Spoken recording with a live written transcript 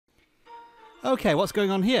Okay, what's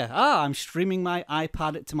going on here? I'm streaming my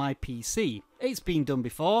iPad to my PC. It's been done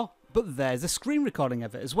before, but there's a screen recording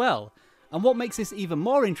of it as well. And what makes this even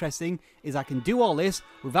more interesting is I can do all this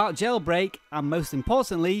without Jailbreak and most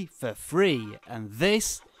importantly, for free. And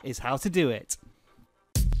this is how to do it.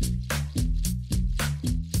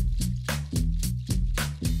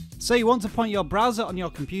 So you want to point your browser on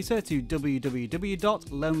your computer to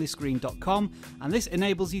www.lonelyscreen.com, and this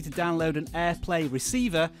enables you to download an AirPlay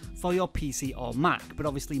receiver for your PC or Mac, but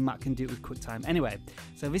obviously Mac can do it with QuickTime anyway.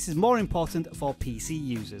 So this is more important for PC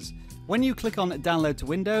users. When you click on download to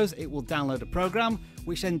Windows, it will download a program,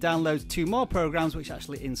 which then downloads 2 more programs, which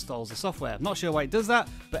actually installs the software. Not sure why it does that,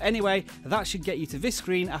 but anyway, that should get you to this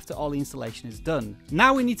screen after all the installation is done.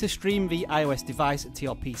 Now we need to stream the iOS device to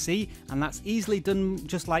your PC, and that's easily done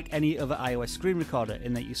just like any other iOS screen recorder,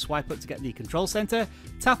 in that you swipe up to get the control center,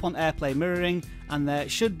 tap on AirPlay mirroring, and there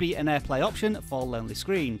should be an AirPlay option for Lonely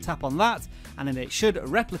Screen. Tap on that, and then it should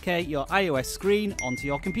replicate your iOS screen onto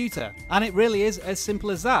your computer. And it really is as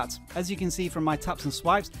simple as that. As you can see from my taps and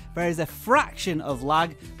swipes, there is a fraction of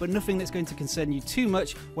lag, but nothing that's going to concern you too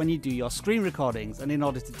much when you do your screen recordings. And in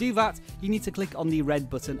order to do that, you need to click on the red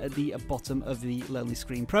button at the bottom of the Lonely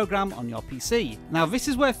Screen program on your PC. Now this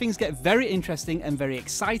is where things get very interesting and very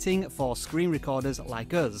exciting for screen recorders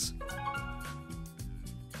like us.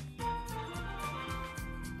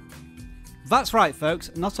 That's right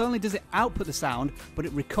folks, not only does it output the sound, but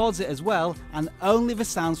it records it as well, and only the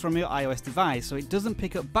sounds from your iOS device, so it doesn't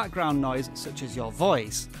pick up background noise such as your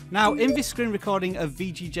voice. Now in this screen recording of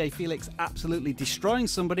VGJFelix absolutely destroying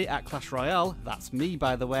somebody at Clash Royale, that's me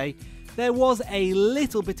by the way, there was a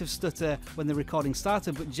little bit of stutter when the recording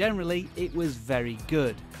started, but generally it was very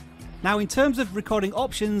good. Now in terms of recording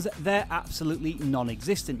options, they're absolutely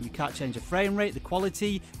non-existent. You can't change the frame rate, the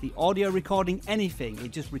quality, the audio recording, anything. It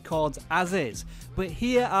just records as is. But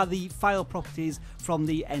here are the file properties from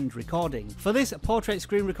the end recording. For this portrait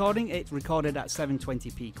screen recording, it's recorded at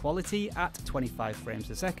 720p quality at 25 frames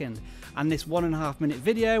a second. And this 1.5 minute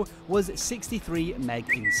video was 63 meg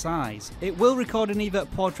in size. It will record in either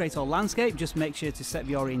portrait or landscape. Just make sure to set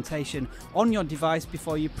the orientation on your device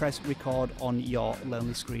before you press record on your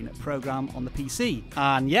Lonely Screen program on the PC.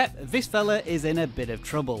 And yep, this fella is in a bit of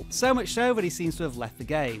trouble. So much so that he seems to have left the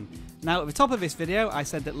game. Now at the top of this video I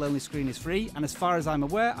said that Lonely Screen is free, and as far as I'm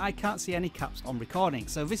aware I can't see any caps on recording,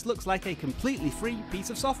 so this looks like a completely free piece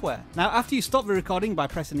of software. Now after you stop the recording by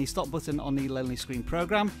pressing the stop button on the Lonely Screen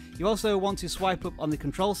program, you also want to swipe up on the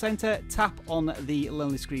control center, tap on the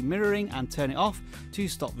Lonely Screen mirroring and turn it off to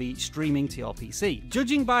stop the streaming to your PC.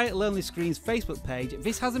 Judging by Lonely Screen's Facebook page,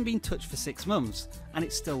 this hasn't been touched for 6 months and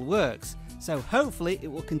it still works. So hopefully it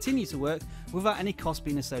will continue to work without any cost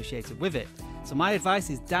being associated with it. So my advice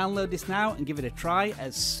is download this now and give it a try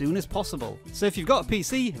as soon as possible. So if you've got a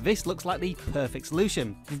PC, this looks like the perfect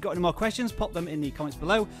solution. If you've got any more questions, pop them in the comments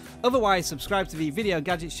below. Otherwise, subscribe to the Video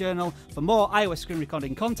Gadgets Journal for more iOS screen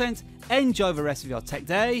recording content. Enjoy the rest of your tech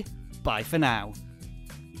day. Bye for now.